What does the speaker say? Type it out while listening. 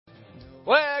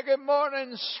Well, good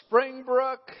morning,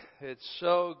 Springbrook. It's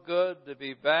so good to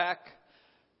be back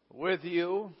with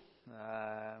you.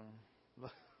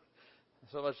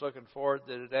 So much looking forward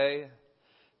to today.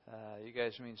 You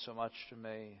guys mean so much to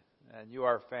me, and you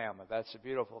are family. That's the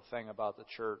beautiful thing about the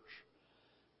church.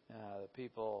 The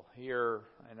people here,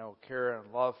 I know, care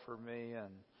and love for me,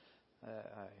 and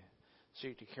I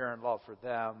seek to care and love for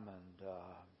them.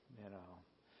 And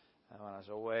when I was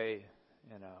away,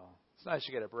 it's nice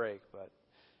to get a break, but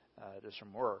just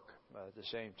from work. But at the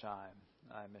same time,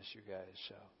 I miss you guys.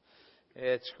 So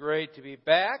it's great to be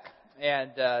back.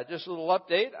 And just a little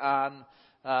update on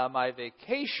my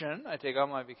vacation. I take all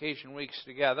my vacation weeks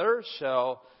together.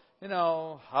 So,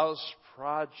 house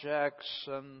projects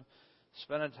and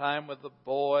spending time with the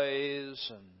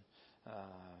boys and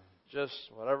just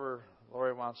whatever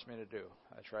Lori wants me to do,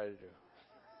 I try to do.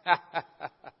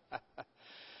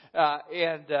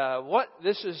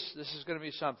 This is going to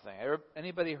be something.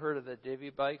 Anybody heard of the Divvy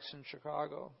bikes in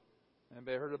Chicago?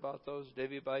 Anybody heard about those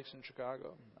Divvy bikes in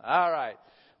Chicago? All right.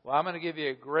 Well, I'm going to give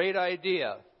you a great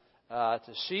idea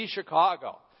to see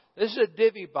Chicago. This is a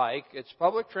Divvy bike. It's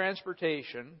public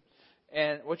transportation.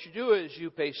 And what you do is you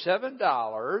pay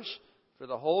 $7 for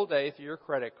the whole day through your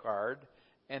credit card.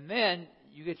 And then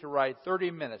you get to ride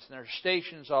 30 minutes. And there are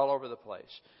stations all over the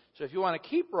place. So if you want to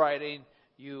keep riding,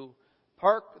 you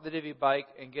park the Divvy bike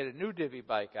and get a new Divvy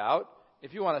bike out.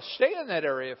 If you want to stay in that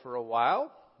area for a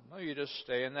while, you just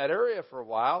stay in that area for a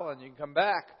while and you can come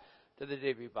back to the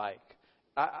Divvy bike.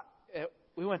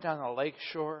 We went down the lake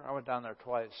shore. I went down there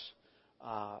twice.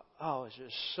 It's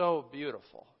just so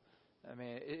beautiful. I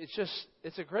mean,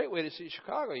 it's a great way to see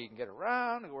Chicago. You can get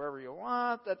around, go wherever you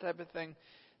want, that type of thing.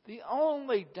 The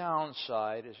only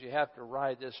downside is you have to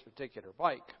ride this particular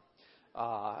bike.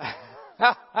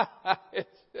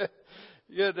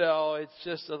 It's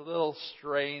just a little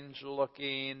strange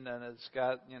looking, and it's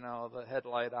got, the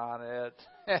headlight on it.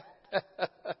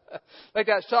 Like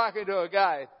I was talking to a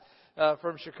guy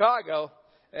from Chicago,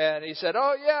 and he said,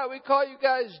 "Oh yeah, we call you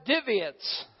guys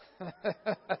Diviots."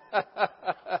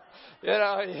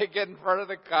 You get in front of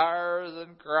the cars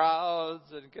and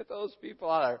crowds and get those people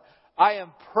out there. I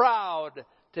am proud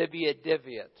to be a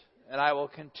Diviot, and I will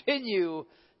continue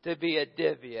to be a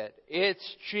Diviot.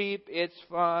 It's cheap, it's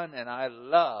fun, and I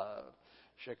love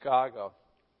Chicago.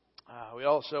 We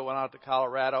also went out to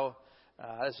Colorado.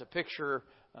 There's a picture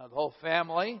of the whole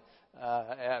family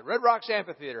at Red Rocks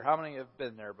Amphitheater. How many have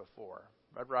been there before?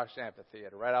 Red Rocks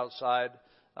Amphitheater, right outside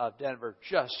of Denver.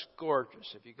 Just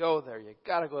gorgeous. If you go there, you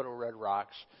got to go to Red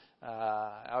Rocks.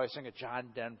 I always think of John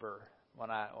Denver when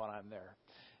I'm there.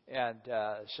 And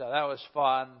so that was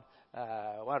fun.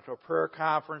 Went to a prayer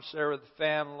conference there with the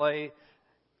family.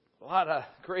 A lot of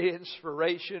great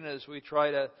inspiration as we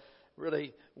try to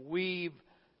really weave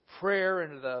prayer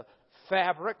into the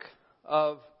fabric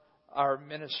of our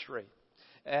ministry.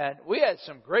 And we had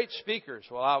some great speakers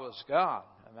while I was gone.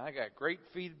 I got great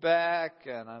feedback,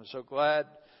 and I'm so glad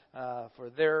for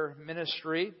their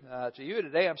ministry to you.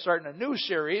 Today I'm starting a new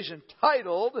series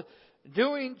entitled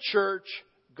Doing Church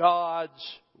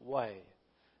God's Way.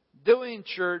 Doing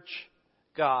church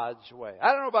God's way.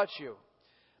 I don't know about you,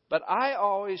 but I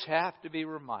always have to be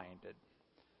reminded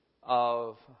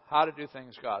of how to do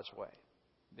things God's way,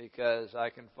 because I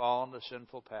can fall into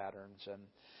sinful patterns.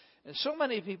 And so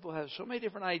many people have so many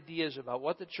different ideas about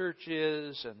what the church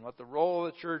is and what the role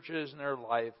of the church is in their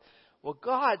life. Well,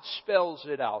 God spells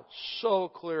it out so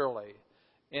clearly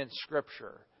in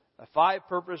Scripture. The 5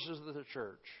 purposes of the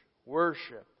church: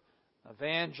 worship,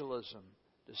 evangelism,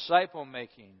 disciple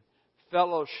making,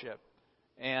 fellowship,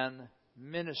 and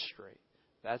ministry.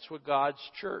 That's what God's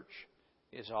church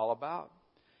is all about.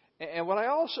 And what I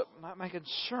also, my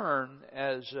concern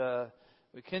as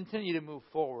we continue to move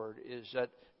forward is that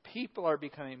people are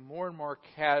becoming more and more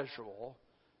casual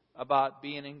about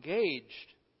being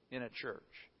engaged in a church,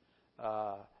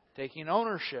 taking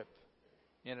ownership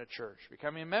in a church,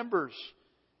 becoming members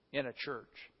in a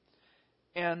church.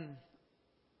 And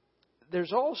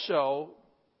there's also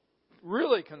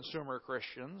really consumer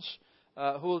Christians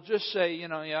who will just say,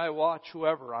 I watch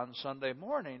whoever on Sunday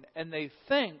morning, and they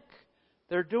think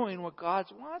they're doing what God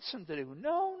wants them to do.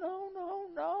 No.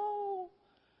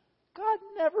 God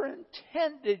never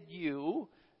intended you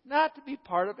not to be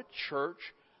part of a church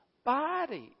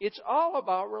body. It's all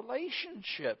about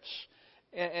relationships.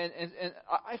 And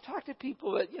I've talked to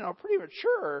people that, pretty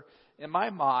mature in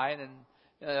my mind, and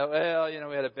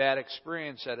we had a bad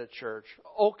experience at a church.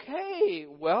 Okay,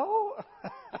 well,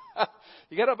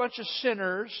 you got a bunch of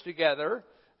sinners together,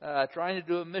 trying to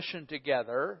do a mission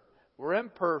together. We're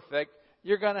imperfect.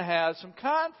 You're going to have some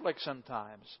conflict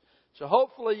sometimes. So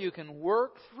hopefully you can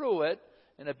work through it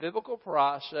in a biblical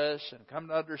process and come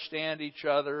to understand each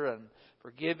other and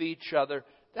forgive each other.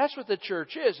 That's what the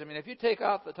church is. I mean, if you take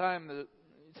off the time to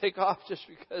take off just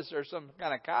because there's some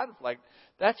kind of conflict,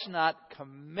 that's not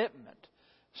commitment.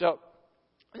 So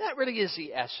that really is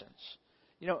the essence.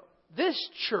 You know, this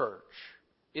church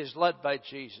is led by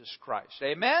Jesus Christ.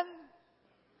 Amen?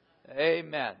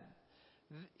 Amen.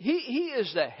 He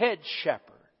is the head shepherd.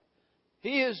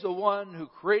 He is the one who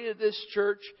created this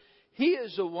church. He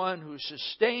is the one who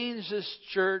sustains this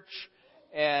church.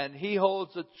 And He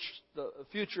holds the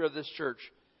future of this church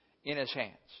in His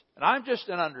hands. And I'm just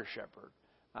an under shepherd.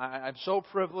 I'm so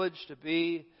privileged to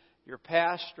be your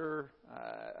pastor.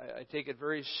 I take it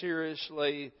very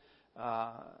seriously.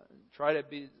 Try to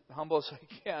be humble as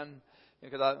I can.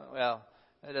 Because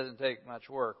it doesn't take much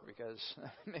work because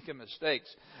I'm making mistakes.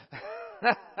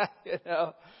 You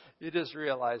know, you just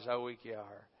realize how weak you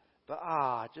are.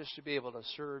 But just to be able to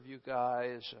serve you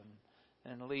guys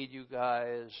and lead you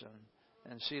guys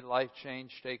and see life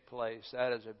change take place,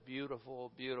 that is a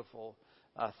beautiful, beautiful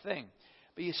thing.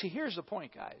 But you see, here's the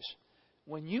point, guys.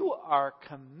 When you are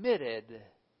committed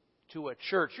to a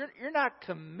church, you're not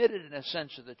committed in a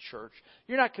sense to the church.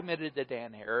 You're not committed to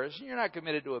Dan Harris. You're not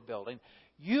committed to a building.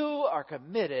 You are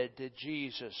committed to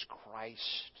Jesus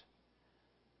Christ.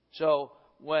 So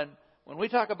when we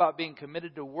talk about being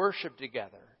committed to worship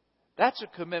together, that's a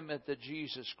commitment to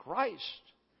Jesus Christ.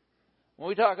 When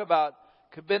we talk about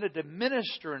committed to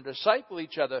minister and disciple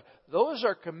each other, those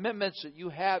are commitments that you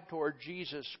have toward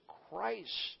Jesus Christ.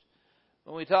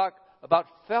 When we talk about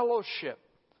fellowship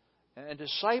and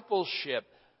discipleship,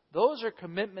 those are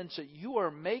commitments that you are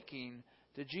making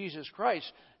to Jesus Christ.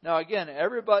 Now again,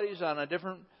 everybody's on a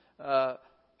different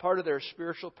part of their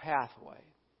spiritual pathway.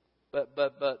 But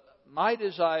my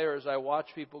desire as I watch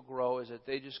people grow is that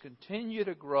they just continue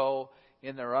to grow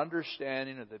in their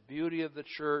understanding of the beauty of the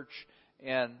church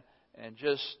and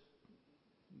just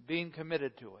being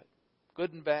committed to it.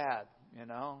 Good and bad, you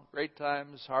know, great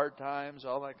times, hard times,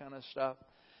 all that kind of stuff.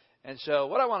 And so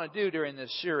what I want to do during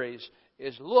this series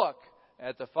is look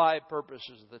at the 5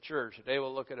 purposes of the church. Today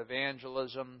we'll look at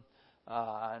evangelism.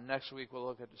 Next week we'll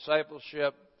look at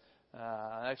discipleship.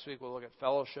 Next week we'll look at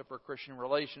fellowship or Christian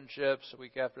relationships. The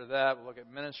week after that we'll look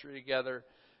at ministry together.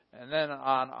 And then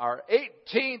on our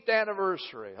 18th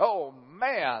anniversary, oh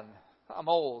man, I'm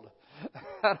old.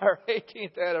 On our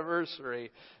 18th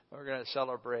anniversary, we're going to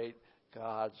celebrate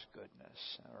God's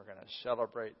goodness. And we're going to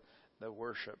celebrate the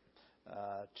worship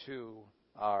to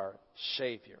our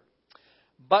Savior.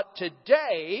 But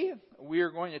today, we are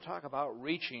going to talk about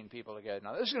reaching people together.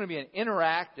 Now, this is going to be an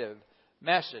interactive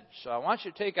message. So I want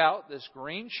you to take out this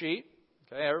green sheet.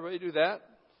 Okay, everybody do that.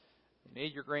 You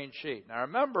need your green sheet. Now,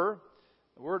 remember,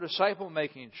 we're a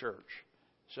disciple-making church.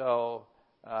 So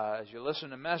as you listen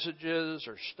to messages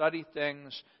or study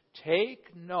things,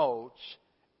 take notes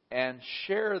and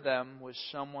share them with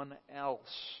someone else,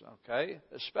 okay?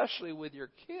 Especially with your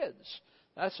kids.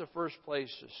 That's the first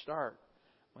place to start.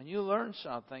 When you learn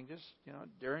something, just, you know,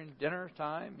 during dinner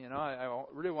time, you know, I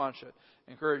really want to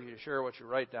encourage you to share what you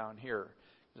write down here,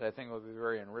 because I think it will be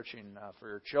very enriching for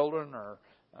your children or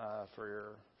for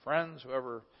your friends,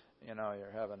 whoever, you know,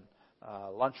 you're having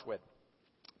lunch with.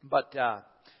 But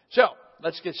so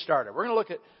let's get started. We're going to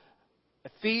look at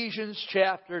Ephesians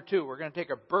chapter 2. We're going to take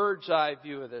a bird's eye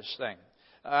view of this thing.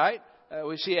 All right?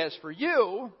 We see, as for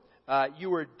you, you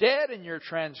were dead in your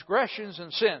transgressions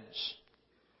and sins.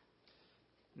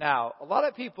 Now, a lot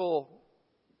of people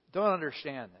don't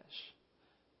understand this,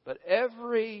 but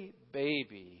every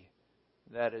baby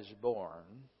that is born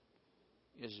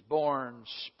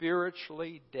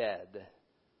spiritually dead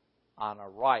on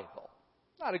arrival.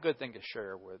 Not a good thing to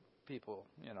share with people,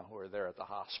 you know, who are there at the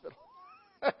hospital.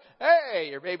 Hey,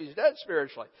 your baby's dead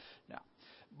spiritually. No.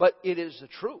 But it is the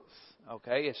truth,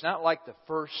 okay? It's not like the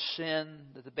first sin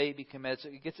that the baby commits.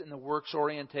 It gets in the works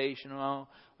orientation. Oh,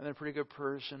 I'm a pretty good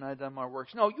person. I've done my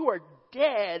works. No, you are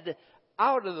dead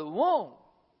out of the womb,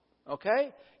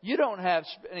 okay? You don't have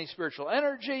any spiritual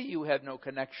energy. You have no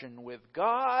connection with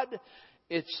God.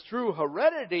 It's through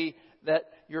heredity that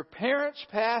your parents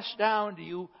passed down to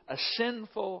you a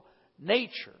sinful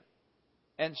nature.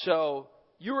 And so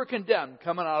you were condemned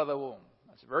coming out of the womb.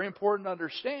 That's very important to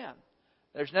understand.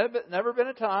 There's never been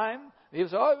a time people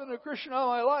say, "Oh, I've been a Christian all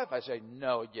my life." I say,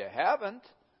 "No, you haven't."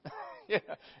 Yeah,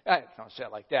 I don't say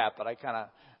it like that, but I kind of,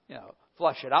 you know,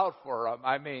 flush it out for them.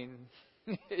 I mean,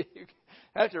 you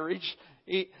have to reach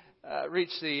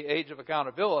the age of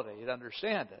accountability to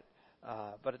understand it.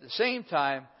 But at the same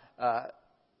time,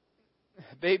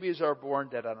 babies are born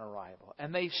dead on arrival,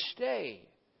 and they stay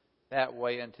that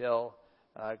way until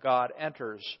God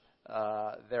enters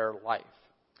their life.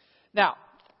 Now,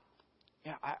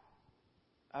 yeah,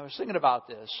 I was thinking about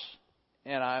this,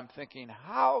 and I'm thinking,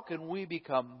 how can we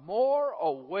become more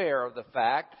aware of the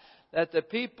fact that the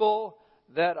people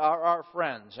that are our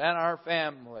friends and our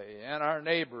family and our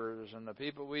neighbors and the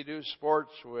people we do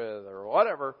sports with or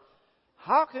whatever,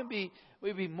 how can we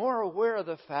be more aware of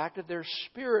the fact of their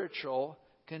spiritual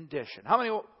condition? How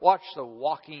many watch The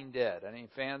Walking Dead? Any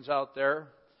fans out there?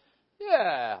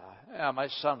 Yeah, my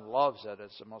son loves it.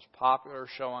 It's the most popular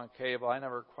show on cable. I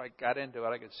never quite got into it.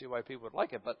 I could see why people would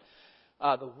like it. But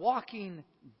The Walking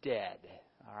Dead,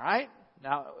 all right?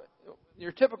 Now,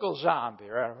 your typical zombie,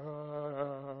 right?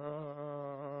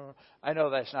 I know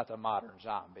that's not the modern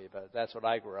zombie, but that's what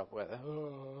I grew up with.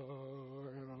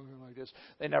 Like this.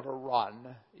 They never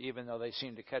run, even though they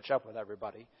seem to catch up with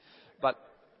everybody. But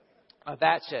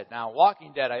that's it. Now,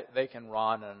 Walking Dead, they can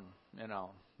run, and,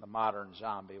 the modern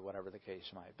zombie, whatever the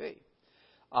case might be.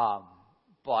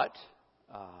 But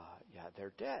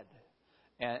they're dead.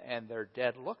 And they're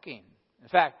dead looking. In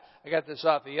fact, I got this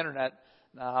off the internet.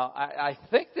 Now, I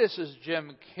think this is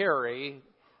Jim Carrey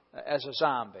as a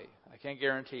zombie. I can't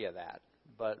guarantee you that,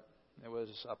 but it was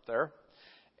up there.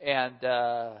 And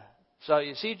so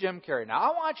you see Jim Carrey. Now, I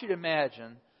want you to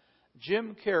imagine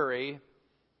Jim Carrey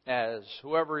as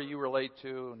whoever you relate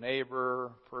to,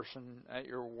 neighbor, person at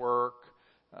your work,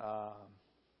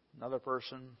 another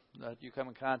person that you come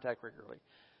in contact regularly.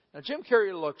 Now, Jim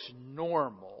Carrey looks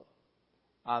normal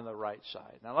on the right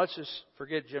side. Now, let's just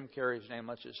forget Jim Carrey's name.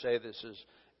 Let's just say this is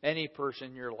any person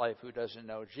in your life who doesn't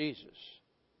know Jesus.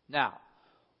 Now,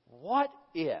 what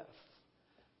if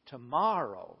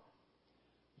tomorrow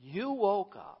you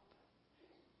woke up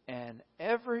and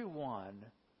everyone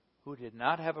who did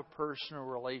not have a personal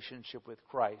relationship with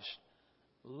Christ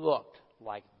looked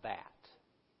like that?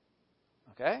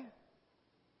 Okay?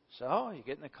 So, you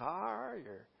get in the car,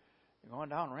 you're going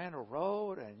down Randall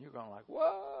Road, and you're going like,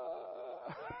 whoa!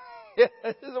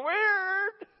 This is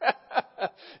weird.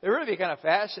 It would be kind of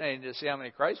fascinating to see how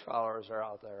many Christ followers are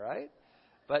out there, right?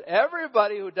 But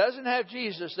everybody who doesn't have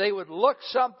Jesus, they would look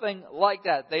something like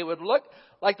that. They would look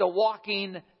like the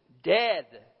Walking Dead.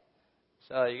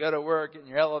 So you go to work, get in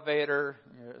your elevator,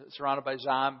 you're surrounded by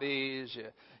zombies.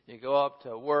 You go up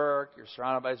to work, you're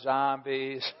surrounded by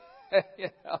zombies. You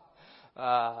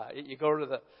go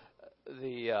to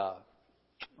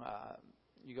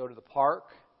you go to the park.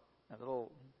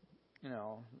 Little,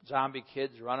 zombie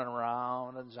kids running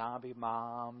around and zombie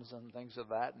moms and things of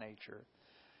that nature.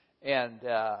 And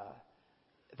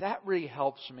that really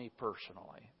helps me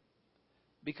personally.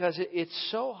 Because it's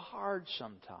so hard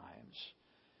sometimes.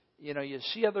 You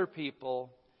see other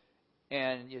people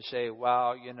and you say,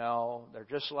 wow, they're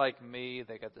just like me.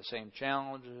 They got the same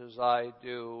challenges as I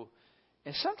do.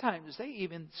 And sometimes they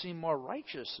even seem more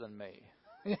righteous than me.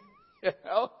 They're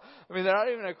not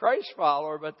even a Christ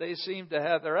follower, but they seem to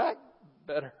have their act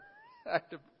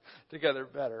together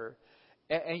better.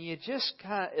 And you just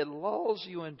it lulls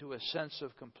you into a sense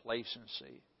of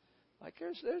complacency. Like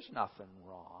there's nothing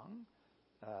wrong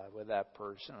with that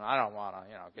person. I don't want to,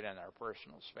 get in their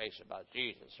personal space about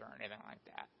Jesus or anything like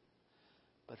that.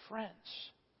 But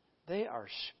friends, they are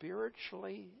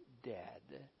spiritually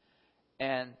dead.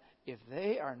 And if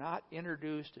they are not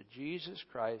introduced to Jesus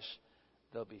Christ,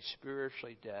 they'll be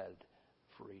spiritually dead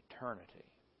for eternity.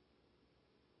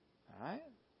 All right?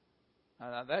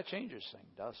 Now that changes things,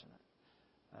 doesn't it?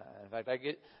 In fact,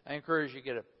 I encourage you to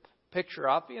get a picture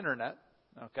off the internet,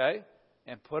 okay,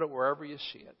 and put it wherever you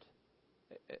see it.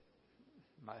 It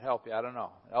might help you. I don't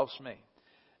know. It helps me.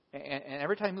 And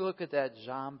every time you look at that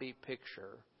zombie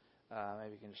picture,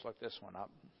 maybe you can just look this one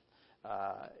up,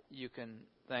 you can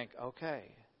think, okay,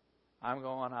 I'm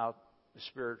going out the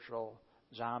spiritual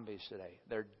zombies today.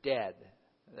 They're dead.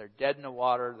 They're dead in the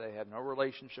water. They have no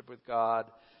relationship with God.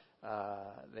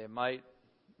 They might,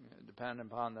 depend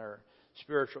upon their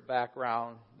spiritual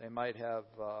background, they might have,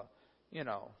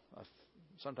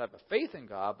 some type of faith in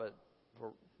God, but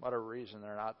for whatever reason,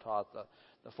 they're not taught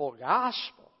the full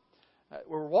gospel.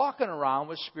 We're walking around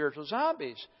with spiritual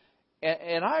zombies.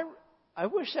 And I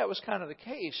wish that was kind of the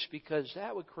case, because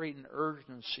that would create an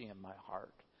urgency in my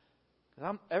heart.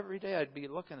 Every day I'd be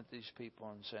looking at these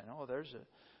people and saying, oh, there's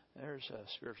a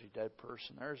spiritually dead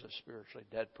person. There's a spiritually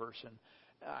dead person.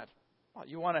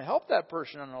 You want to help that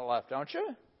person on the left, don't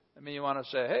you? You want to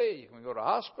say, hey, you can go to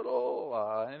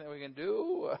hospital, anything we can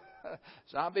do,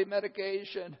 zombie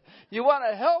medication. You want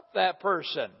to help that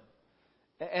person.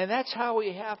 And that's how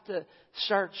we have to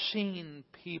start seeing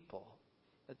people,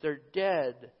 that they're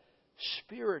dead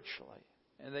spiritually,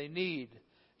 and they need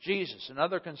Jesus.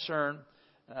 Another concern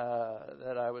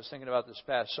that I was thinking about this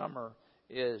past summer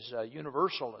is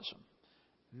universalism.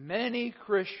 Many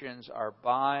Christians are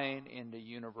buying into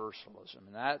universalism,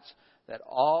 and that's that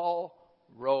all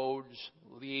roads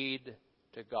lead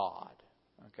to God.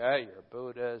 Okay, you're a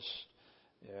Buddhist,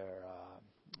 you're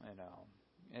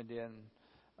Indian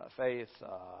faith,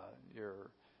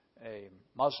 you're a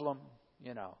Muslim,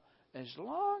 as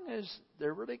long as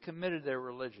they're really committed to their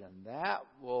religion, that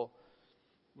will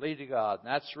lead to God. And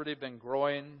that's really been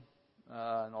growing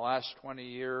in the last 20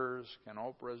 years. Ken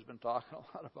Oprah has been talking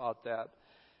a lot about that.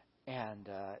 And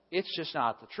it's just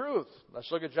not the truth.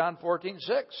 Let's look at John 14:6.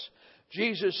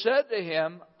 Jesus said to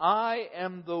him, I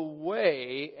am the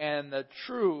way and the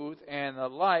truth and the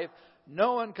life.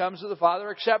 No one comes to the Father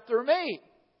except through me.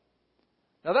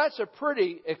 Now that's a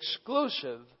pretty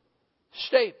exclusive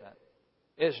statement,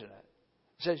 isn't it?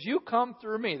 It says, you come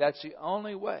through me. That's the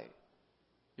only way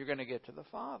you're going to get to the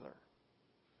Father.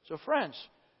 So friends,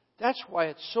 that's why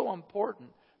it's so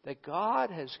important that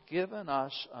God has given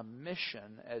us a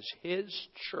mission as His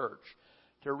church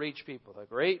to reach people. The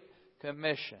Great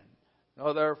Commission.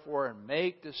 Go therefore and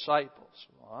make disciples.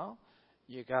 Well,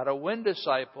 you got to win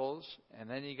disciples, and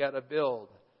then you got to build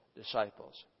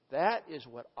disciples. That is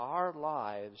what our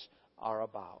lives are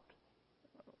about.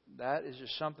 That is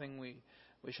just something we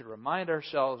should remind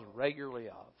ourselves regularly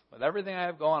of. With everything I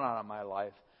have going on in my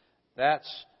life, that's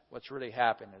what's really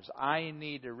happening. Is I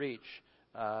need to reach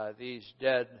these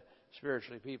dead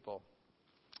spiritually people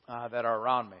that are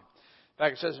around me. In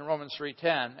fact, it says in Romans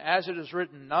 3:10, as it is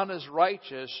written, none is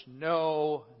righteous,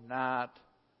 no, not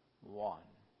one.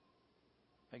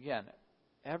 Again,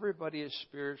 everybody is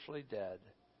spiritually dead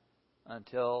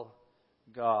until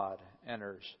God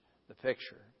enters the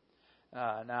picture.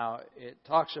 Now, it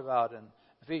talks about in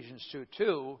Ephesians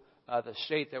 2:2, the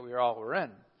state that we all were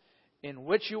in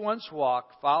which you once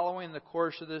walked, following the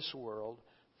course of this world,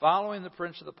 following the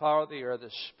prince of the power of the air, the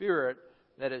spirit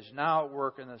that is now at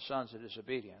work in the sons of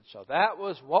disobedience. So that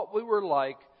was what we were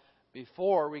like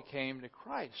before we came to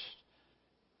Christ.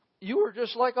 You were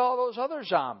just like all those other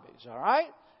zombies, all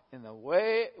right? In the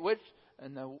way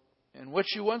in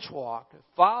which you once walked,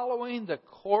 following the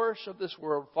course of this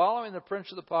world, following the prince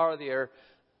of the power of the air,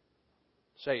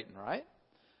 Satan, right?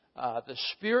 The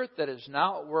spirit that is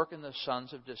now at work in the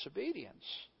sons of disobedience,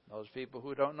 those people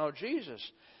who don't know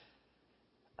Jesus.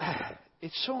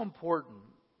 It's so important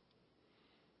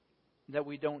that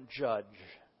we don't judge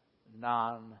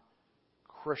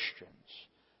non-Christians.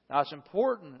 Now, it's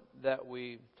important that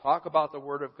we talk about the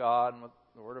Word of God and what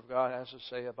the Word of God has to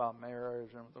say about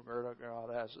marriage and what the Word of God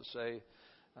has to say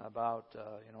about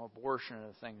abortion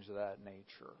and things of that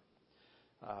nature.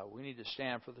 We need to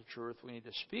stand for the truth. We need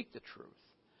to speak the truth.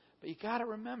 But you got to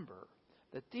remember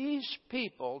that these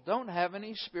people don't have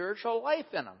any spiritual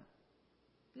life in them.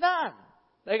 None.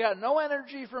 They got no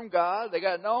energy from God. They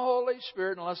got no Holy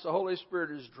Spirit unless the Holy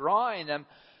Spirit is drawing them.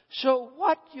 So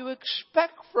what do you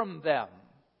expect from them?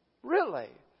 Really?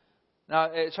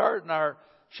 Now, it's hard in our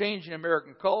changing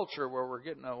American culture where we're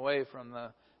getting away from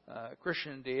the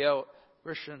Christian Judeo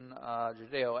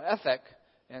ethic.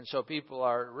 And so people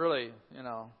are really,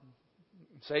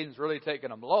 Satan's really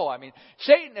taking them low. I mean,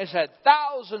 Satan has had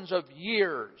thousands of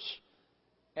years.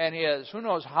 And he has who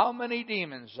knows how many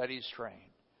demons that he's trained.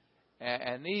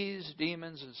 And these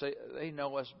demons, they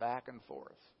know us back and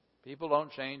forth. People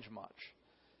don't change much.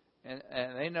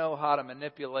 And they know how to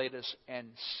manipulate us. And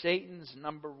Satan's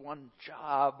number one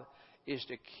job is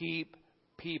to keep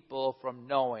people from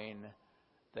knowing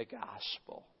the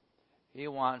gospel. He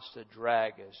wants to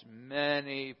drag as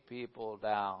many people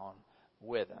down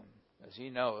with him, because he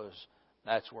knows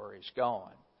that's where he's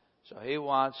going. So he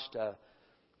wants to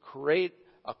create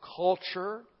a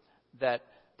culture that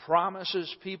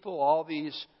promises people all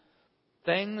these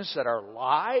things that are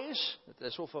lies, that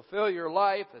this will fulfill your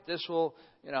life, that this will,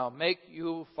 make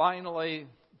you finally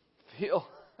feel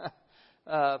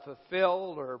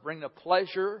fulfilled or bring the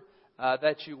pleasure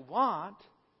that you want.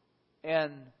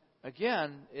 And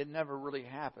again, it never really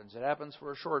happens. It happens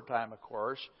for a short time, of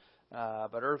course,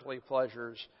 but earthly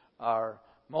pleasures are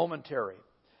momentary.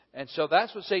 And so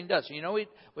that's what Satan does. You know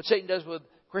what Satan does with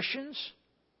Christians?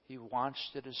 He wants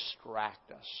to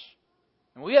distract us.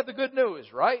 And we have the good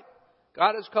news, right?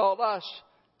 God has called us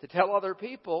to tell other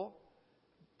people.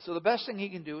 So the best thing He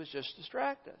can do is just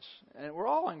distract us. And we're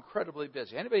all incredibly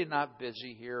busy. Anybody not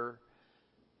busy here?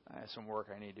 I have some work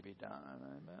I need to be done.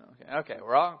 Okay,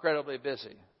 we're all incredibly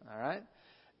busy. All right?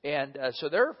 And so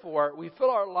therefore, we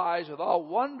fill our lives with all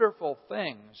wonderful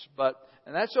things.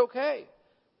 And that's okay.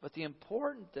 But the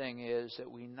important thing is that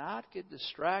we not get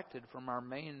distracted from our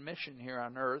main mission here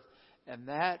on earth, and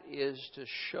that is to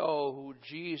show who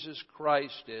Jesus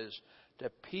Christ is to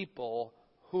people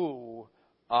who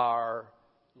are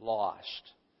lost.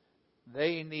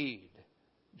 They need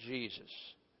Jesus.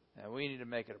 And we need to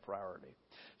make it a priority.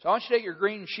 So I want you to take your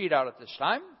green sheet out at this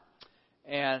time.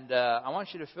 And I want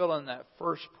you to fill in that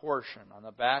first portion on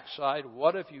the back side.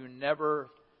 What if you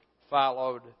never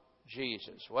followed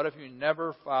Jesus? What if you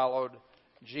never followed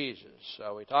Jesus?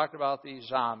 So we talked about these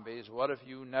zombies. What if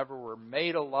you never were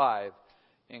made alive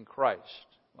in Christ?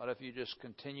 What if you just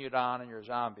continued on in your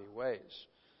zombie ways?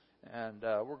 And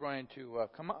we're going to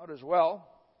come out as well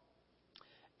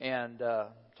and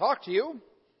talk to you,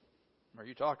 or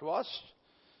you talk to us,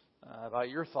 about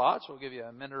your thoughts. We'll give you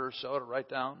a minute or so to write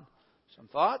down some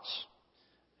thoughts.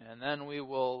 And then we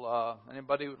will,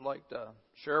 anybody who would like to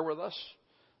share with us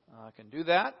can do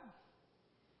that.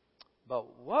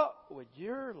 But what would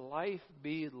your life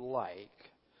be like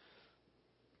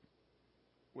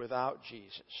without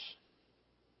Jesus?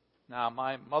 Now,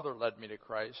 my mother led me to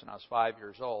Christ when I was 5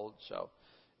 years old, so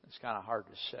it's kind of hard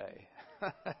to say.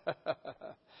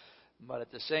 But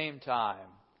at the same time,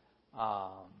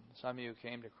 some of you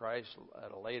came to Christ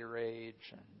at a later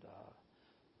age, and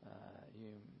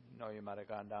you might have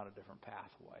gone down a different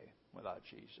pathway without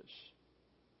Jesus.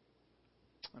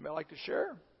 Anybody like to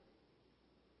share?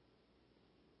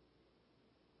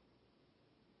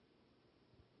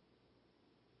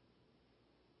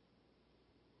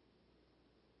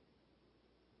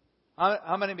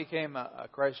 How many became a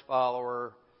Christ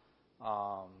follower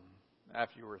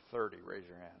after you were 30? Raise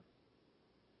your hand.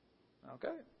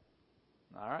 Okay.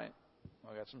 All right.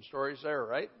 We got some stories there,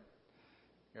 right?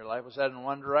 Your life was heading in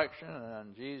one direction, and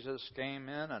then Jesus came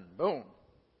in, and boom,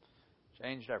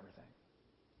 changed everything.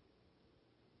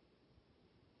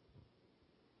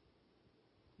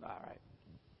 All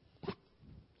right.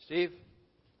 Steve?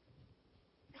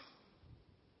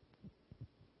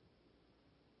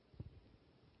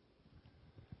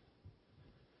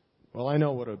 Well, I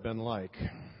know what it would have been like.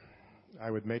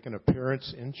 I would make an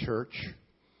appearance in church,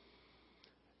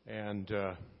 and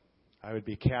I would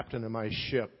be captain of my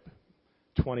ship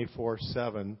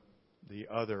 24/7 the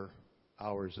other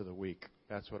hours of the week.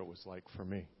 That's what it was like for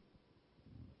me.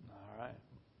 All right.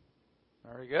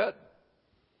 Very good.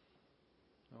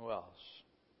 Who else?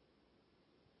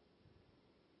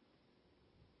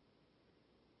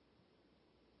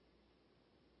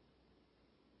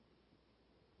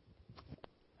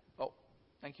 Oh,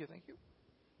 thank you.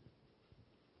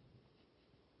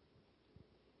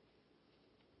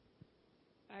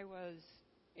 I was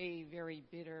a very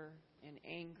bitter and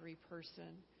angry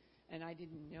person, and I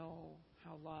didn't know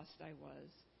how lost I was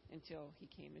until he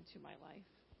came into my life.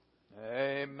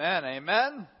 Amen.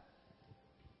 Amen.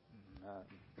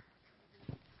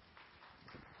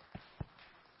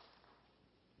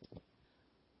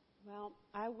 Well,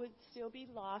 I would still be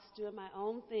lost doing my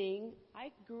own thing.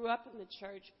 I grew up in the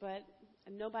church, but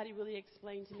nobody really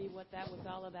explained to me what that was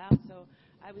all about. So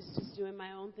I was just doing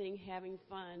my own thing, having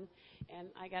fun. And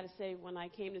I got to say, when I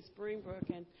came to Springbrook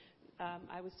and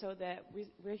I was told that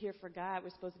we're here for God,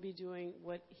 we're supposed to be doing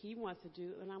what He wants to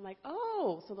do. And I'm like,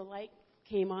 oh, so the light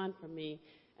came on for me.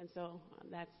 And so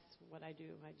that's what I do.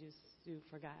 I just do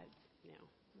for God now.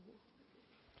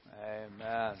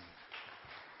 Amen.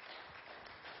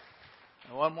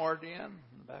 And one more, Deanne,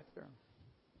 in the back there.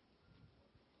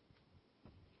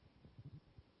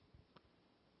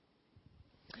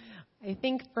 I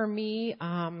think for me,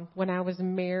 when I was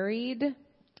married,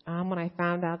 when I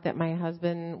found out that my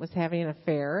husband was having an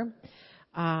affair,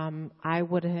 I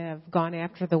would have gone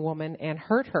after the woman and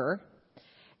hurt her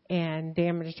and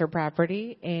damaged her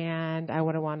property, and I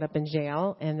would have wound up in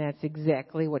jail, and that's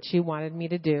exactly what she wanted me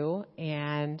to do.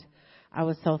 And I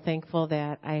was so thankful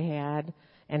that I had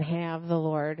and have the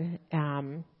Lord,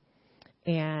 and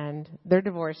they're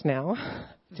divorced now,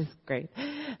 which is great.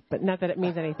 But not that it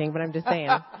means anything, but I'm just saying.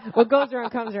 What goes around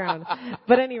comes around.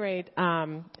 But at any rate,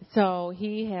 so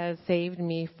he has saved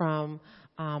me from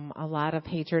a lot of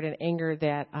hatred and anger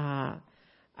that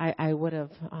I would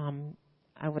have done.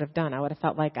 I would have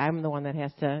felt like I'm the one that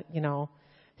has to,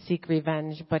 seek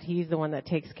revenge, but he's the one that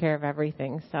takes care of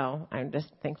everything. So I'm just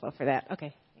thankful for that.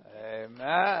 Okay.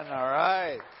 Amen. All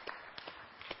right.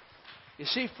 You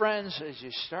see, friends, as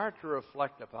you start to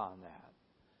reflect upon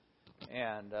that,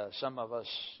 and some of us,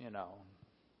 came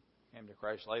to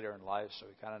Christ later in life, so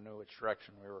we kind of knew which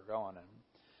direction we were going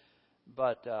in.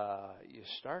 But you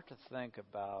start to think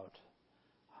about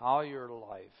how your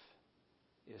life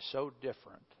is so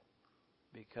different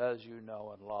because you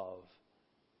know and love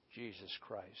Jesus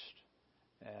Christ.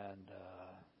 And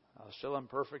how still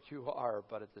imperfect you are,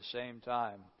 but at the same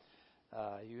time,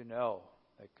 you know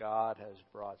that God has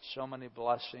brought so many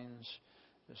blessings,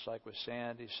 just like with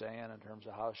Sandy saying in terms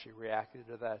of how she reacted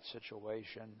to that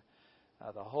situation.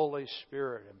 the Holy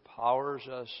Spirit empowers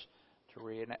us to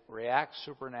react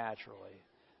supernaturally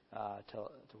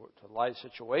to life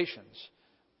situations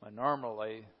when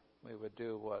normally we would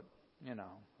do what,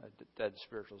 a dead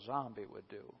spiritual zombie would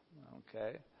do.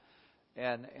 Okay?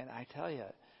 And I tell you,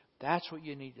 that's what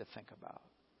you need to think about.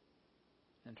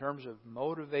 In terms of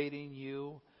motivating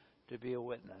you to be a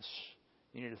witness,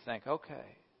 you need to think,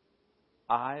 okay,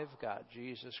 I've got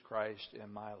Jesus Christ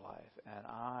in my life, and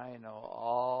I know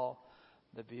all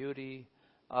the beauty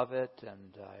of it,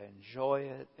 and I enjoy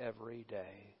it every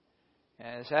day.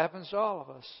 And this happens to all of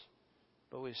us.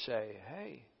 But we say,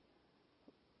 hey,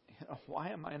 why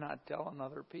am I not telling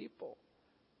other people?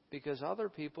 Because other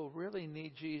people really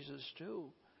need Jesus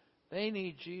too. They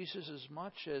need Jesus as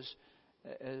much as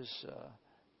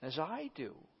I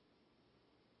do.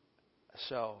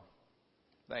 So,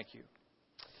 thank you.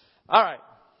 All right.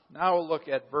 Now we'll look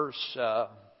at verse 4.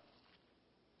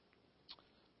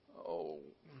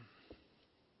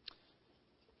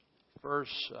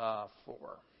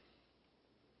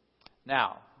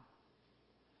 Now,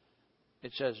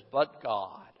 it says, but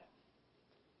God.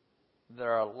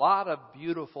 There are a lot of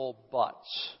beautiful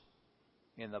buts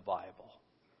in the Bible.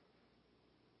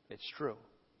 It's true.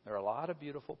 There are a lot of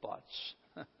beautiful buts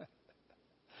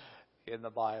in the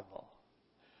Bible.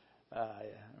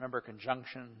 Remember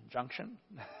junction?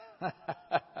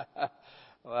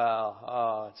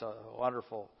 Well, it's a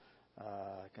wonderful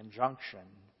conjunction.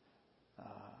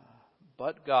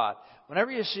 But God.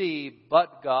 Whenever you see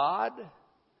but God,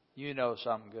 you know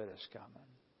something good is coming.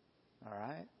 All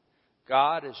right?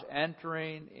 God is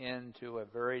entering into a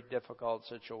very difficult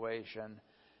situation,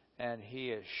 and He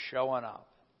is showing up.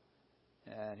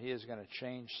 And He is going to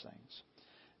change things.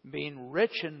 Being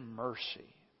rich in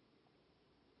mercy.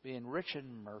 Being rich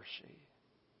in mercy.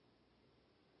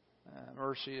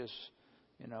 Mercy is,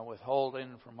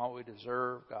 withholding from what we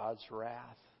deserve God's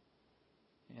wrath.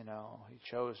 He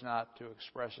chose not to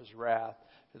express His wrath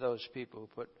to those people who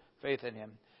put faith in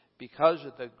Him because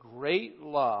of the great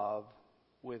love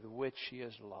with which He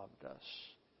has loved us.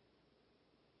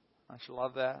 Don't you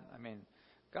love that? I mean,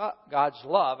 God's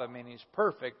love, He's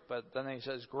perfect, but then He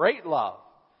says great love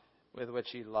with which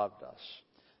He loved us.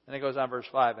 Then it goes on, verse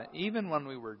 5, and even when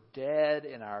we were dead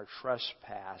in our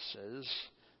trespasses,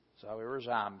 so we were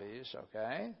zombies,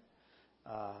 okay?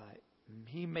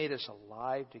 He made us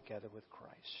alive together with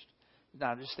Christ.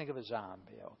 Now, just think of a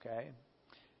zombie, okay?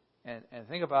 And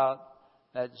think about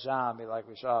that zombie, like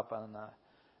we saw up on the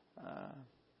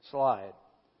slide,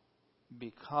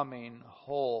 becoming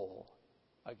whole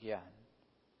again.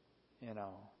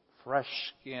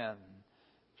 Fresh skin,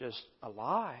 just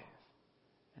alive.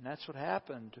 And that's what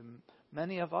happened to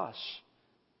many of us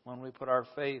when we put our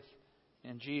faith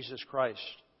in Jesus Christ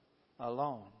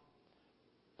alone.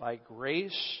 By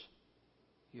grace,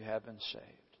 you have been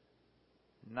saved.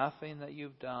 Nothing that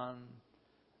you've done.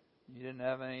 You didn't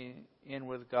have any in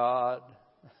with God.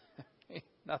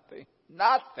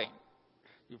 Nothing.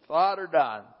 You've thought or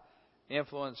done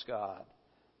influenced God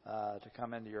to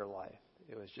come into your life.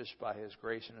 It was just by His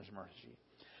grace and His mercy.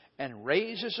 And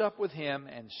raised us up with Him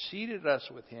and seated us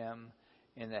with Him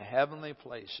in the heavenly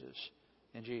places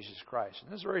in Jesus Christ.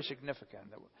 And this is very significant.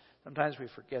 Sometimes we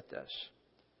forget this.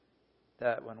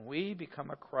 That when we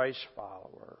become a Christ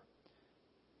follower,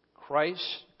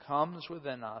 Christ comes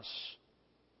within us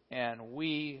and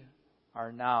we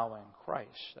are now in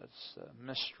Christ. That's the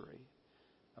mystery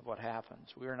of what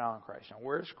happens. We are now in Christ. Now,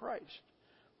 where's Christ?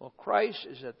 Well, Christ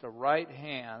is at the right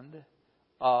hand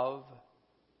of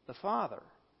the Father.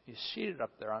 He's seated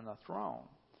up there on the throne.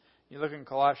 You look in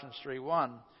Colossians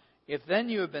 3:1. If then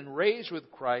you have been raised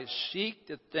with Christ, seek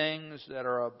the things that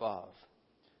are above,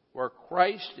 where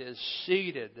Christ is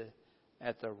seated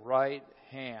at the right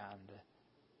hand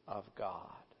of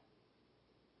God.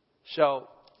 So,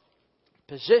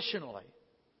 positionally,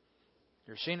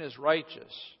 you're seen as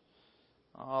righteous.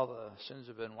 All the sins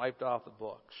have been wiped off the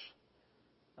books.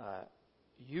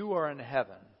 You are in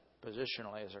heaven,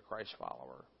 positionally, as a Christ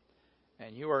follower.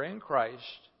 And you are in Christ,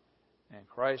 and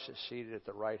Christ is seated at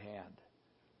the right hand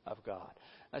of God.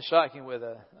 I was talking with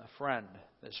a friend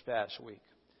this past week,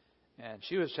 and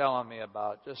she was telling me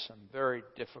about just some very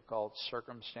difficult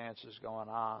circumstances going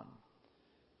on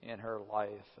in her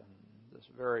life, and just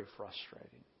very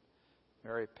frustrating,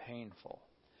 very painful.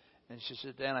 And she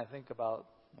said, Dan, I think about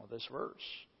this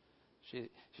verse. She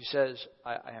says,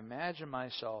 I imagine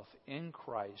myself in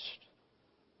Christ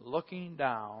looking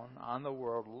down on the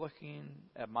world, looking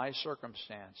at my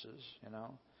circumstances,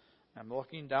 I'm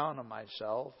looking down on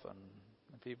myself and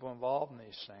the people involved in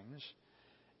these things,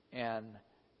 and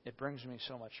it brings me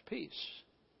so much peace.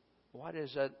 Why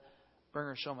does that bring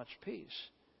her so much peace?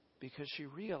 because she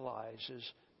realizes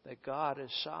that God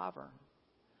is sovereign,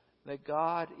 that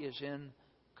God is in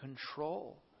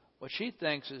control. What she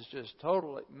thinks is just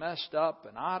totally messed up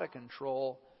and out of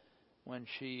control, when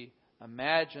she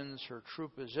imagines her true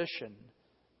position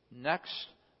next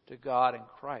to God in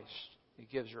Christ, it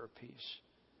gives her a peace,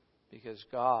 because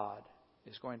God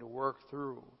is going to work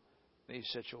through these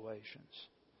situations.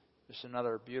 Just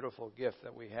another beautiful gift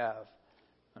that we have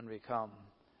when we become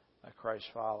a Christ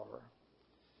follower.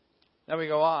 Then we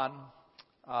go on.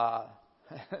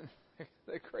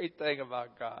 The great thing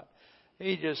about God,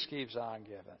 He just keeps on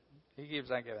giving. He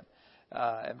keeps on giving.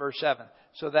 In verse 7,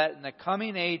 so that in the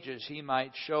coming ages He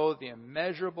might show the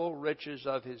immeasurable riches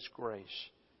of His grace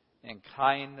and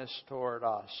kindness toward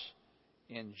us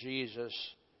in Jesus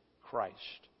Christ.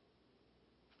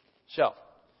 So,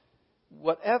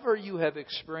 whatever you have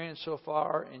experienced so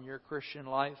far in your Christian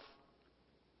life,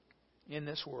 in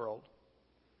this world,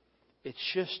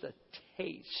 it's just a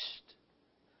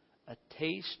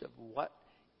taste of what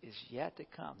is yet to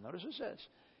come. Notice it says,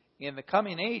 in the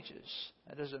coming ages.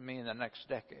 That doesn't mean the next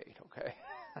decade, okay?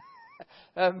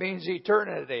 That means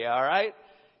eternity, all right?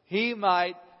 He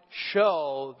might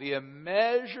show the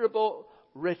immeasurable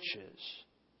riches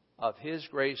of His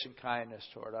grace and kindness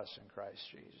toward us in Christ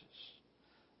Jesus.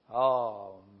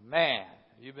 Oh, man.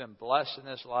 You've been blessed in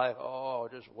this life. Oh,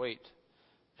 just wait.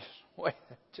 Just wait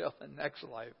until the next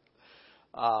life.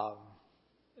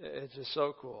 It's just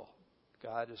so cool.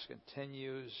 God just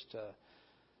continues to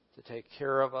take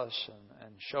care of us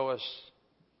and show us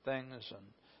things and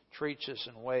treats us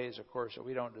in ways, of course, that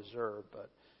we don't deserve, but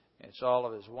it's all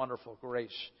of His wonderful grace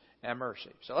and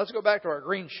mercy. So let's go back to our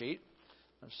green sheet.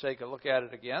 Let's take a look at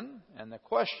it again. And the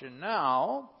question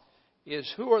now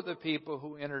is, who are the people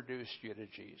who introduced you to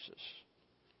Jesus?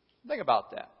 Think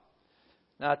about that.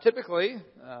 Now, typically,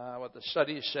 what the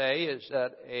studies say is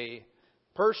that a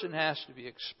person has to be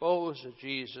exposed to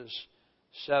Jesus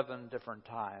 7 different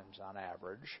times on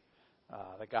average,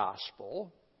 the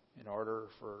gospel, in order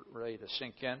for really to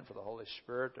sink in, for the Holy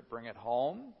Spirit to bring it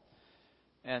home.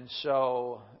 And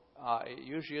so it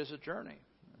usually is a journey.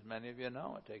 As many of you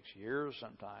know, it takes years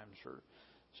sometimes for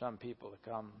some people to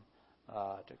come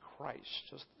to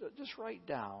Christ. Just write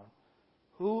down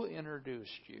who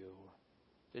introduced you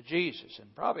to Jesus.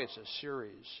 And probably it's a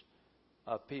series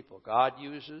of people. God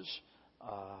uses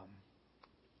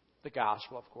the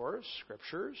gospel, of course,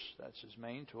 scriptures. That's His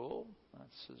main tool.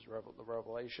 That's the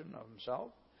revelation of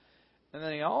Himself. And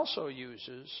then He also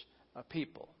uses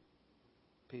people.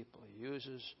 He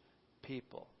uses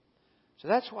people. So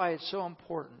that's why it's so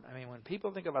important. I mean, when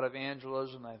people think about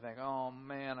evangelism, they think, oh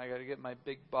man, I got to get my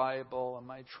big Bible and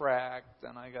my tract,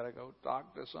 and I got to go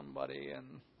talk to somebody and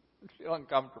feel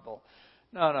uncomfortable.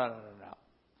 No.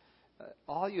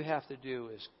 All you have to do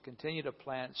is continue to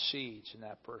plant seeds in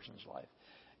that person's life.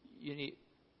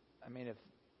 If,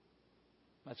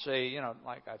 let's say,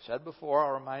 like I've said before,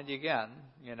 I'll remind you again,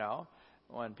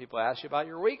 when people ask you about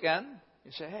your weekend,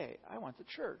 you say, hey, I went to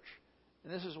church,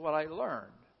 and this is what I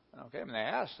learned. Okay, they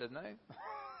asked, didn't they?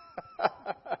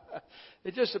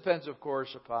 It just depends, of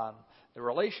course, upon the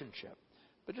relationship.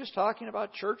 But just talking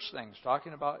about church things,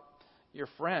 talking about your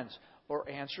friends, or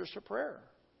answers to prayer.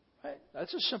 Right?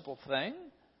 That's a simple thing.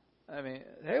 I mean,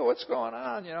 hey, what's going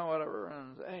on? Whatever.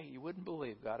 And hey, you wouldn't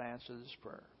believe God answered this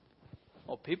prayer.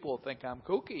 Well, people will think I'm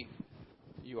kooky.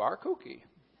 You are kooky,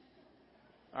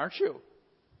 aren't you?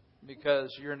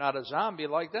 Because you're not a zombie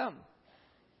like them.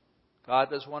 God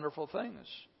does wonderful things.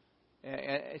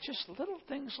 And it's just little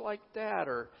things like that.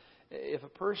 Or if a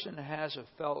person has a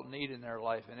felt need in their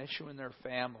life, an issue in their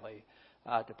family,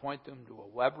 to point them to a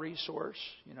web resource,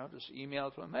 just email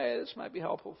it to them, hey, this might be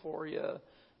helpful for you.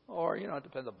 Or, it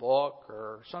depends, a book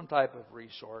or some type of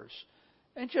resource.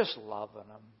 And just loving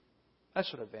them.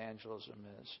 That's what evangelism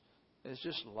is. It's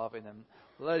just loving them.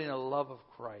 Letting the love of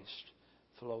Christ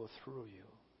flow through you.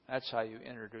 That's how you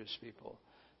introduce people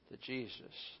to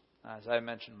Jesus. As I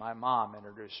mentioned, my mom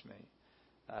introduced me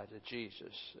to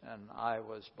Jesus. And I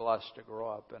was blessed to grow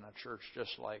up in a church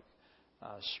just like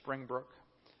Springbrook.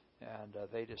 And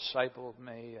they discipled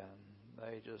me, and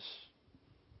they just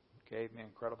gave me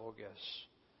incredible gifts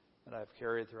that I've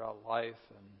carried throughout life,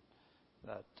 and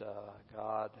that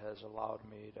God has allowed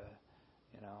me to,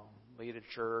 lead a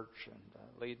church and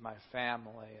lead my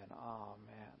family. And oh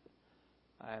man,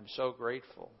 I am so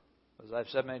grateful. As I've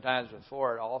said many times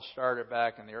before, it all started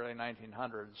back in the early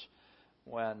 1900s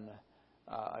when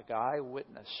a guy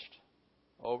witnessed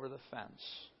over the fence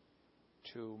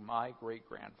to my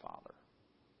great-grandfather.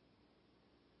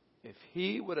 If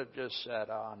he would have just said,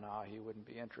 oh, no, he wouldn't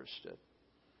be interested.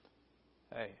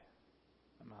 Hey,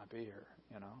 I might be here,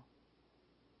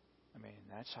 I mean,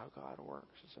 that's how God works.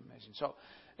 It's amazing. So,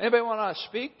 anybody want to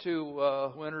speak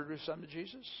to who introduced them to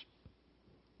Jesus?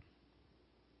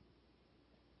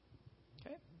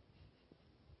 Okay.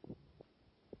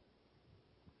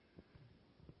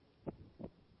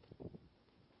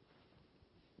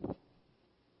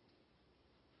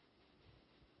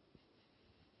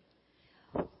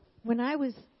 When I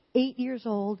was 8 years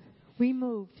old, we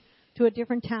moved to a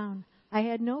different town. I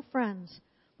had no friends,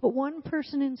 but one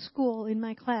person in school, in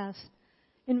my class,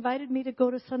 invited me to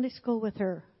go to Sunday school with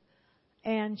her.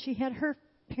 And she had her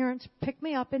parents pick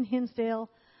me up in Hinsdale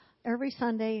every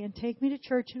Sunday and take me to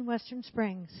church in Western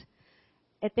Springs.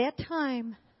 At that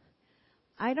time,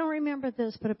 I don't remember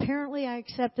this, but apparently I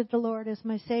accepted the Lord as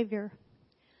my Savior.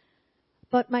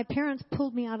 But my parents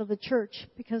pulled me out of the church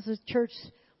because the church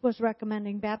was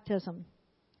recommending baptism.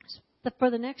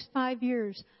 For the next 5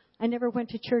 years, I never went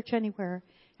to church anywhere,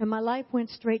 and my life went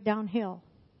straight downhill.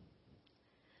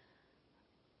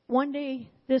 One day,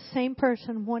 this same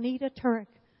person, Juanita Turek,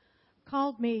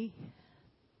 called me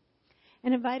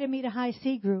and invited me to High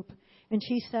C Group, and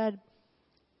she said,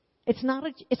 it's not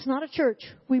a church.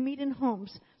 We meet in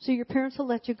homes, so your parents will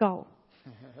let you go.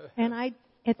 And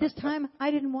at this time, I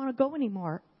didn't want to go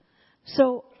anymore.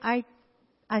 So I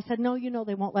said, no,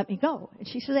 they won't let me go. And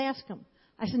she said, ask them.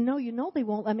 I said, no, they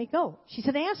won't let me go. She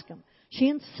said, ask them. She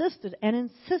insisted and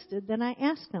insisted, then I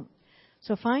asked them.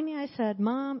 So finally I said,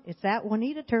 Mom, it's that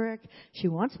Juanita Turek. She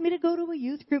wants me to go to a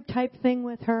youth group type thing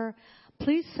with her.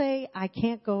 Please say I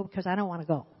can't go because I don't want to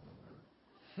go.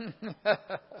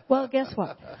 Well, guess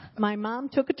what? My mom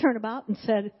took a turnabout and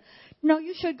said, no,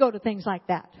 you should go to things like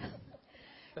that.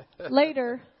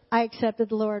 Later, I accepted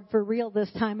the Lord for real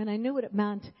this time, and I knew what it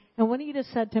meant. And Juanita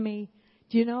said to me,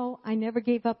 do you know, I never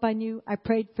gave up on you. I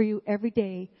prayed for you every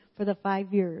day for the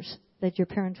 5 years that your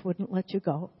parents wouldn't let you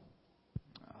go.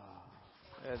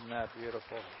 Oh, isn't that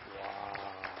beautiful? Wow.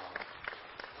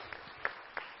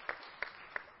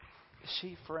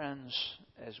 See, friends,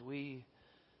 as we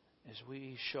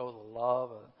show the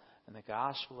love and the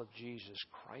gospel of Jesus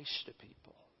Christ to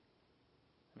people.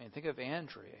 I mean, think of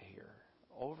Andrea here.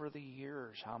 Over the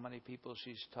years, how many people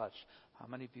she's touched, how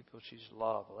many people she's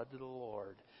loved, led to the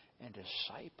Lord, and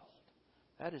discipled.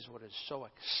 That is what is so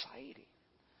exciting.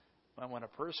 When a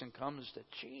person comes to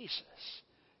Jesus,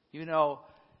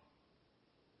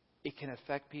 it can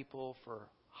affect people for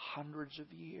hundreds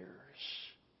of years.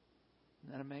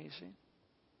 Isn't that amazing?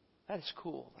 That is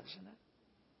cool, isn't it?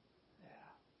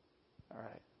 Yeah. All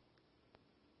right.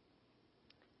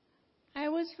 I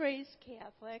was raised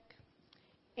Catholic,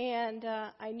 and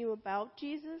I knew about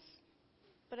Jesus,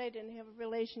 but I didn't have a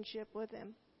relationship with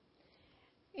him.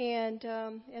 And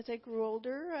as I grew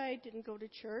older, I didn't go to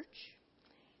church.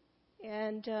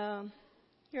 And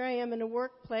here I am in a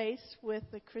workplace with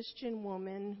a Christian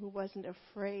woman who wasn't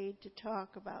afraid to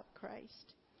talk about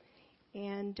Christ.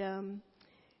 And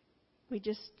we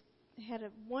just had a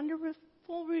wonderful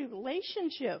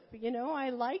relationship. I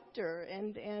liked her,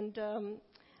 and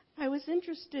I was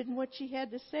interested in what she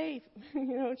had to say.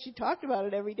 She talked about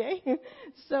it every day.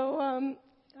 So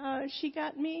she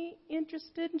got me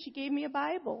interested, and she gave me a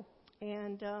Bible.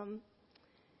 And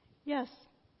yes,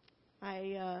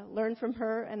 I learned from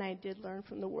her, and I did learn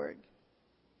from the Word.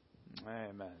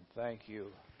 Amen. Thank you,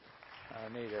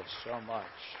 Anita, so much.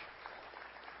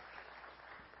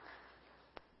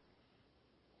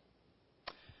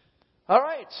 All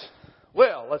right.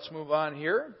 Well, let's move on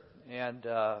here. And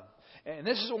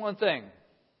this is one thing.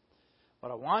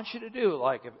 What I want you to do,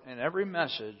 like in every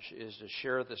message, is to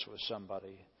share this with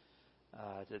somebody,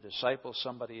 to disciple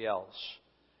somebody else.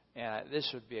 And this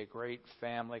would be a great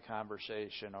family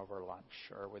conversation over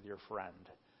lunch or with your friend.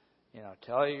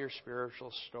 Tell you your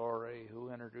spiritual story,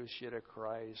 who introduced you to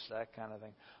Christ, that kind of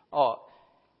thing. Oh,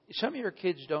 some of your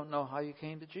kids don't know how you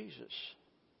came to Jesus.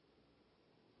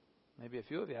 Maybe a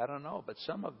few of you, I don't know, but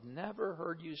some have never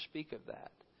heard you speak of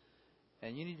that.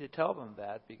 And you need to tell them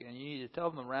that, and you need to tell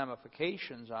them the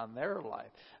ramifications on their life.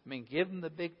 I mean, give them the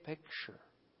big picture,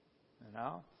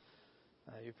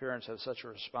 Your parents have such a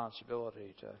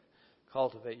responsibility to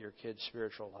cultivate your kids'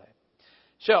 spiritual life.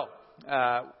 So,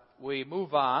 we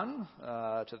move on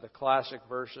to the classic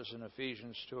verses in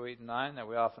Ephesians 2:8 and 9 that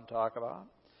we often talk about.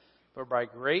 For by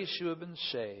grace you have been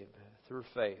saved through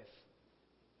faith.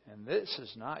 And this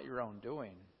is not your own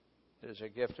doing. It is a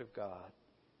gift of God,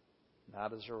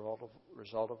 not as a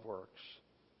result of works,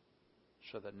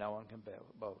 so that no one can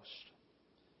boast.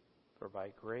 For by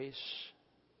grace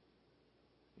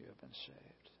you have been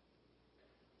saved.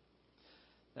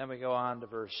 Then we go on to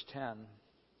verse 10,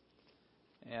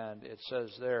 and it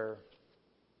says there,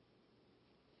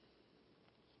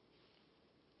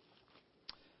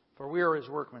 For we are His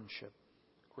workmanship,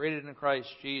 created in Christ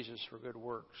Jesus for good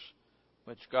works,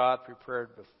 which God prepared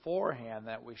beforehand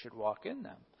that we should walk in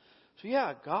them. So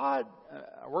yeah, God,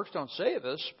 our works don't save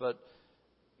us, but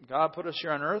God put us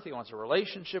here on earth. He wants a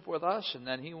relationship with us, and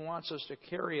then He wants us to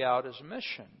carry out His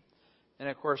mission. And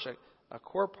of course, a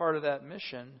core part of that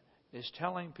mission is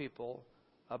telling people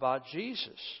about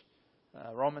Jesus.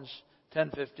 Romans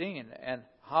 10:15, and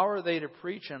how are they to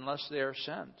preach unless they are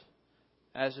sent?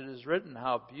 As it is written,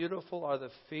 how beautiful are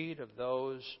the feet of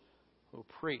those who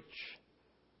preach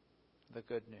the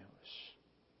good news.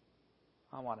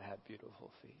 I want to have beautiful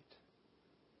feet.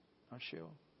 Don't you?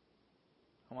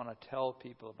 I want to tell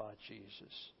people about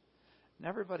Jesus. And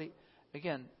everybody,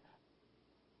 again,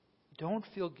 don't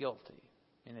feel guilty.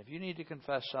 And if you need to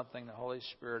confess something, the Holy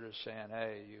Spirit is saying,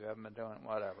 hey, you haven't been doing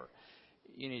whatever.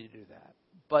 You need to do that.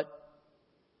 But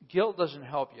guilt doesn't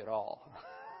help you at all.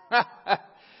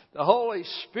 The Holy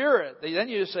Spirit, then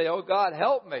you just say, oh God,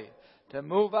 help me to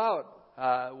move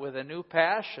out with a new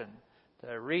passion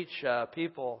to reach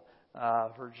people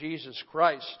for Jesus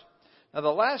Christ. Now the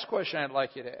last question I'd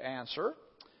like you to answer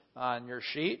on your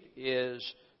sheet is,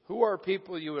 who are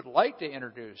people you would like to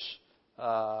introduce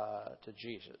to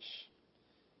Jesus?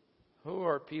 Who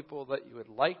are people that you would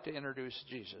like to introduce to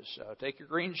Jesus? Take your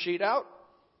green sheet out.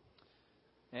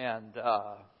 And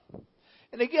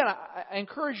again, I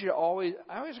encourage you to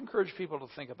I always encourage people to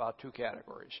think about two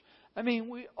categories. I mean,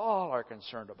 we all are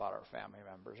concerned about our family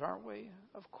members, aren't we?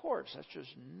 Of course, that's just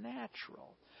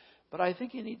natural. But I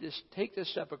think you need to take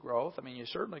this step of growth. I mean, you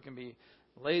certainly can be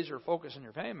laser focused on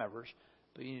your family members,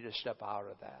 but you need to step out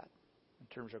of that in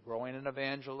terms of growing in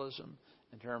evangelism,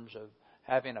 in terms of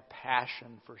having a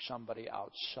passion for somebody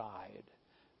outside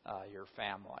your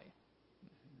family.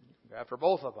 You can go after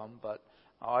both of them, but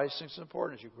I always think it's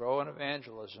important as you grow in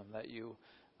evangelism that you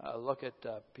look at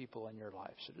people in your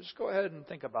life. So just go ahead and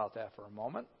think about that for a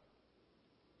moment.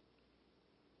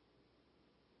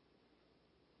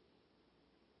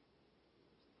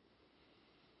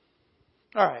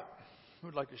 All right. Who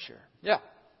would like to share? Yeah.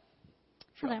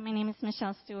 Sure. Hello, my name is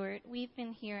Michelle Stewart. We've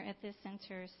been here at this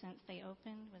center since they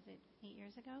opened. Was it 8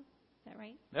 years ago? Is that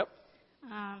right? Yep. It's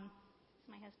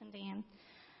my husband, Dan.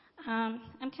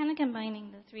 I'm kind of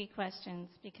combining the three questions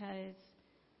because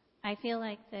I feel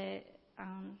like that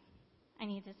I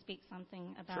need to speak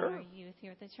something about Sure. our youth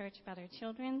here at the church, about our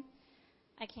children.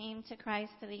 I came to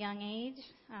Christ at a young age.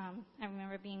 I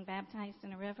remember being baptized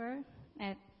in a river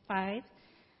at 5.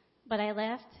 But I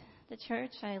left the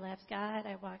church, I left God,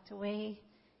 I walked away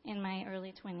in my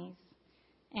early 20s.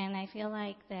 And I feel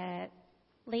like that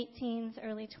late teens,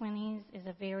 early 20s is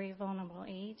a very vulnerable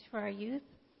age for our youth.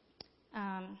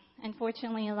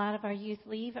 Unfortunately, a lot of our youth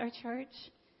leave our church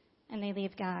and they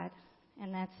leave God.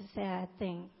 And that's a sad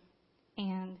thing.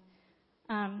 And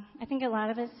I think a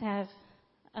lot of us have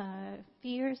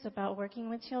fears about working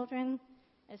with children,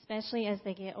 especially as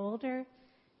they get older.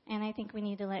 And I think we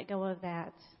need to let go of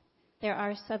that. There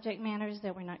are subject matters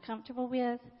that we're not comfortable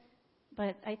with,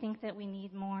 but I think that we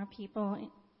need more people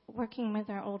working with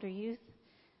our older youth.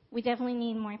 We definitely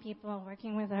need more people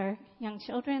working with our young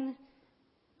children,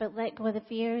 but let go of the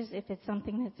fears if it's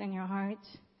something that's in your heart.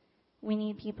 We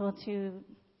need people to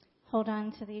hold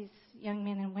on to these young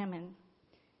men and women.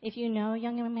 If you know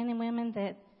young men and women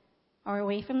that are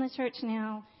away from the church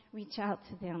now, reach out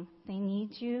to them. They need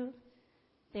you.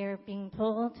 They're being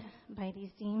pulled by these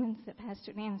demons that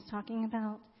Pastor Dan is talking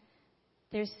about.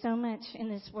 There's so much in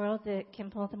this world that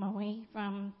can pull them away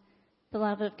from the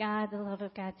love of God, the love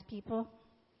of God's people.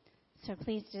 So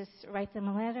please just write them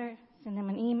a letter, send them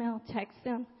an email, text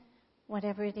them,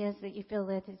 whatever it is that you feel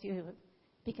led to do,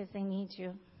 because they need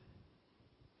you.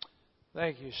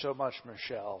 Thank you so much,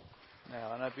 Michelle. Now,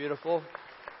 isn't that beautiful?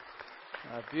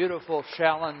 A beautiful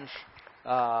challenge to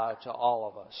all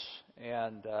of us.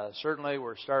 And certainly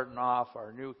we're starting off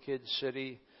our new Kids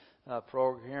City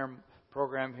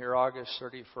program here August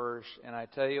 31st. And I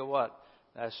tell you what,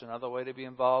 that's another way to be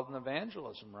involved in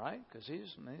evangelism, right? Because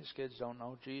these kids don't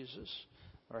know Jesus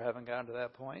or haven't gotten to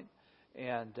that point.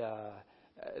 And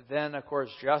then, of course,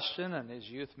 Justin and his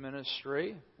youth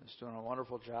ministry is doing a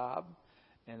wonderful job.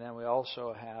 And then we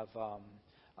also have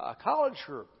a college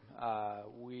group.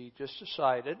 We just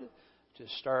decided to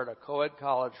start a co-ed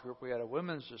college group. We had a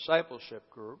women's discipleship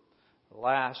group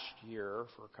last year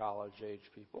for college-age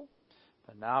people.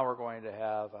 But now we're going to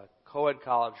have a co-ed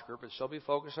college group. It'll still be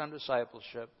focused on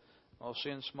discipleship,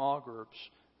 mostly in small groups,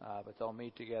 but they'll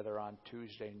meet together on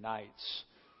Tuesday nights.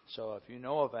 So if you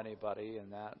know of anybody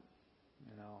in that,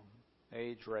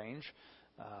 age range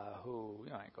who,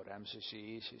 might go to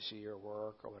MCC, ECC, or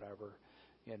work or whatever,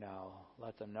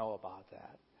 let them know about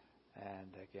that. And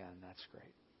again, that's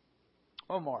great.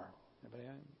 One more. Anybody?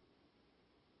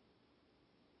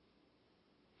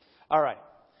 All right.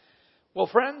 Well,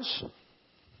 friends,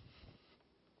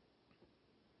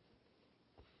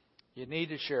 you need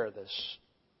to share this.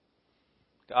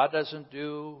 God doesn't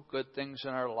do good things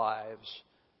in our lives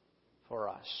for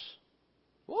us.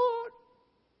 What?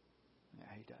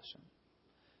 Yeah, He doesn't.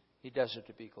 He does it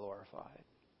to be glorified.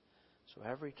 So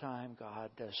every time God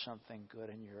does something good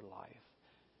in your life,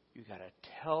 you got to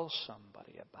tell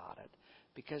somebody about it,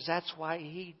 because that's why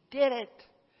He did it.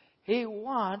 He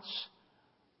wants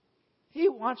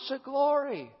the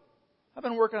glory. I've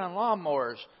been working on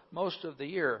lawnmowers most of the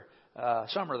year,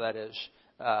 summer that is.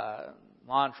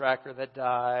 Lawn tractor that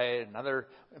died. I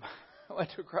went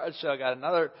to a garage sale, got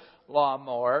another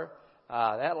lawnmower.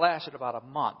 That lasted about a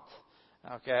month.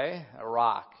 Okay, a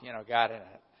rock, got in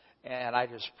it. And I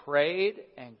just prayed,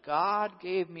 and God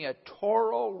gave me a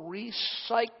Toro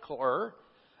recycler,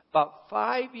 about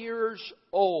 5 years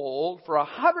old, for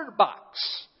 $100.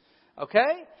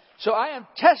 Okay? So I am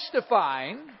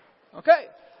testifying,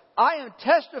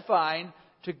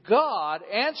 to God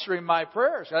answering my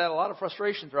prayers. I had a lot of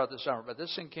frustration throughout the summer, but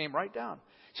this thing came right down.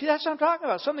 See, that's what I'm talking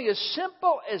about. Something as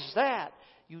simple as that,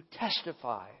 you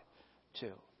testify to.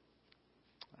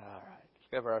 All right.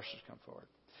 Let's have our ushers come forward.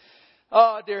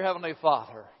 Oh, dear Heavenly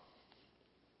Father,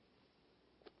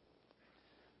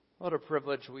 what a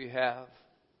privilege we have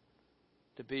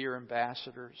to be your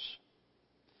ambassadors.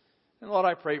 And Lord,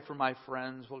 I pray for my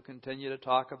friends. We'll continue to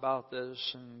talk about this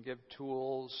and give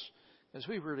tools, because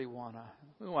we really want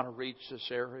to reach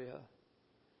this area.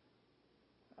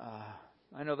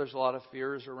 I know there's a lot of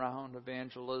fears around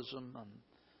evangelism,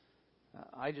 and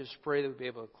I just pray that we'll be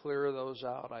able to clear those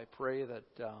out. I pray that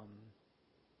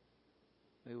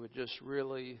we would just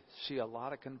really see a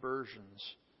lot of conversions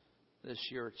this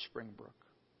year at Springbrook.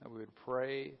 That we would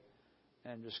pray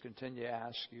and just continue to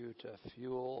ask you to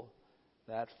fuel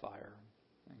that fire.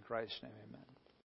 In Christ's name, amen.